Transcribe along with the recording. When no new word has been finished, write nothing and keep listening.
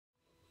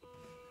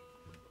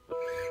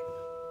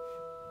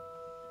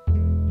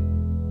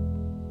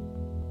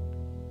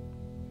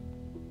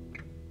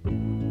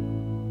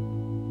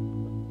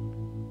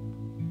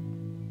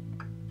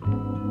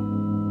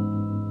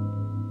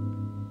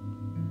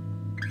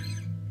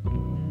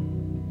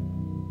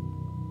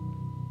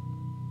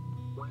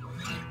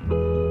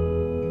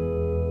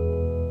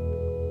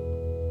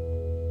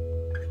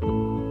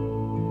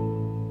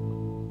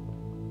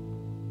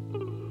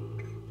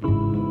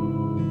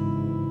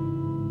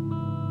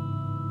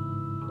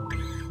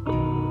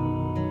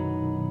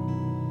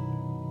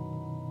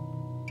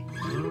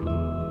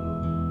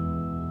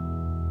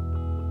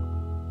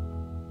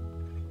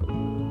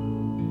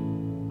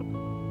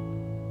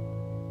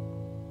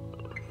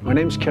My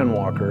name's Ken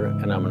Walker,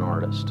 and I'm an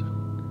artist.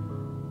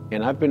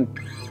 And I've been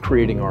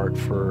creating art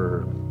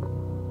for,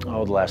 the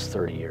last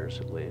 30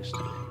 years at least.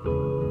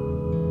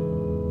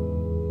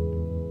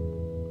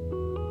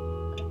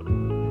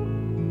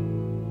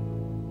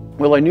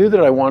 Well, I knew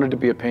that I wanted to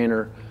be a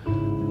painter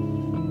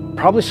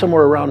probably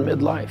somewhere around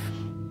midlife.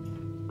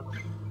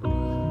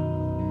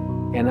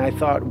 And I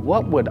thought,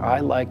 what would I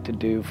like to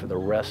do for the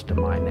rest of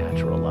my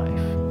natural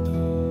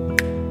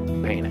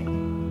life? Painting.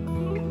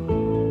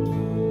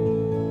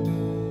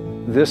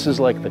 This is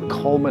like the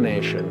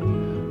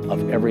culmination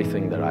of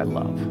everything that I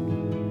love.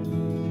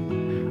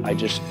 I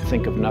just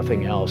think of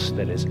nothing else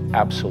that is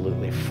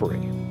absolutely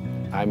free.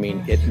 I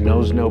mean, it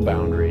knows no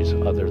boundaries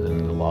other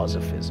than the laws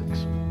of physics.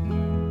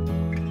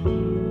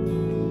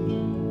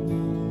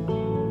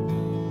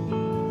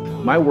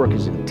 My work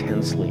is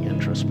intensely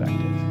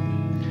introspective.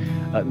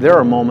 There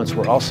are moments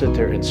where I'll sit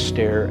there and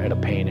stare at a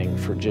painting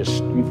for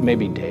just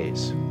maybe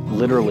days,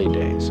 literally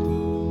days.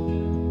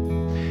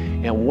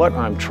 And what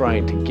I'm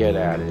trying to get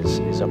at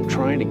is I'm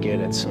trying to get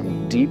at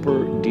some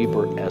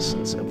deeper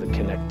essence of the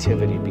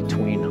connectivity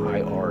between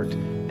high art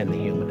and the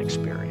human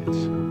experience.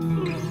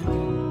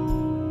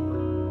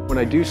 When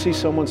I do see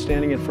someone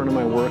standing in front of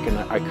my work and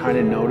I kind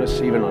of notice,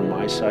 even on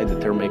my side,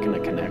 that they're making a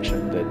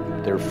connection,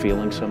 that they're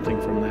feeling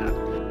something from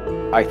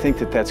that, I think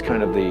that that's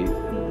kind of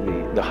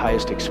the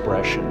highest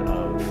expression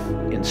of,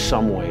 in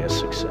some way, a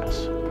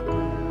success.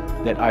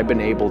 That I've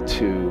been able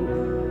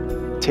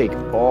to take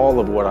all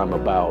of what I'm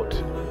about,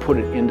 put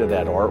it into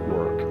that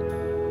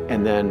artwork,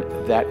 and then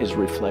that is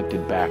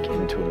reflected back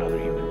into another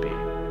human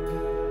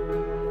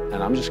being.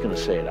 And I'm just going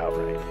to say it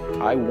outright.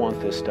 I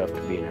want this stuff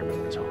to be in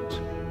everyone's homes.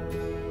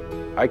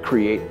 I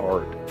create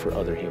art for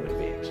other human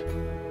beings,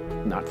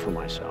 not for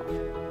myself.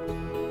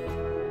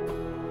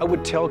 I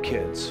would tell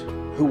kids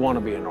who want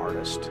to be an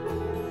artist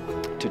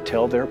to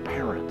tell their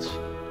parents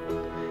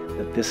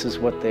that this is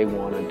what they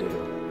want to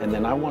do. And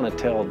then I want to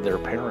tell their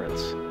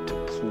parents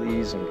to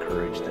please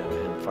encourage them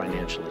and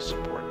financially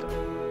support them.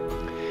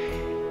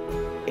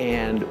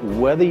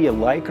 And whether you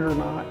like it or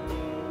not,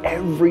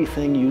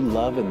 everything you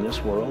love in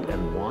this world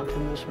and want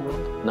in this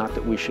world, not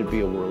that we should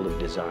be a world of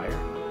desire,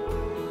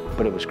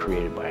 but it was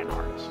created by an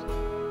artist.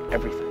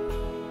 Everything.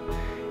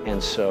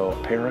 And so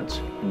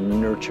parents,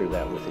 nurture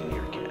that within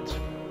your kids.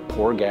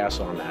 Pour gas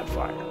on that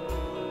fire.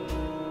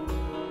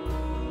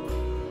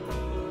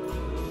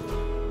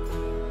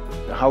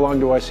 How long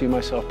do I see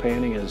myself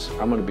painting?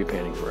 I'm going to be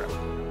painting forever.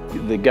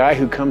 The guy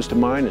who comes to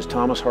mind is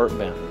Thomas Hart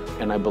Benton,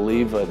 and I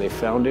believe they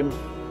found him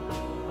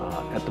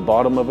at the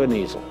bottom of an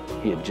easel.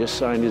 He had just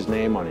signed his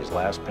name on his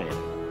last painting.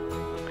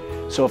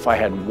 So if I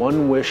had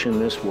one wish in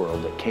this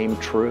world that came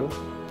true,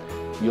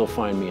 you'll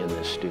find me in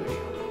this studio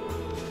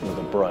with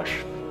a brush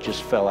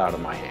just fell out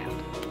of my hand.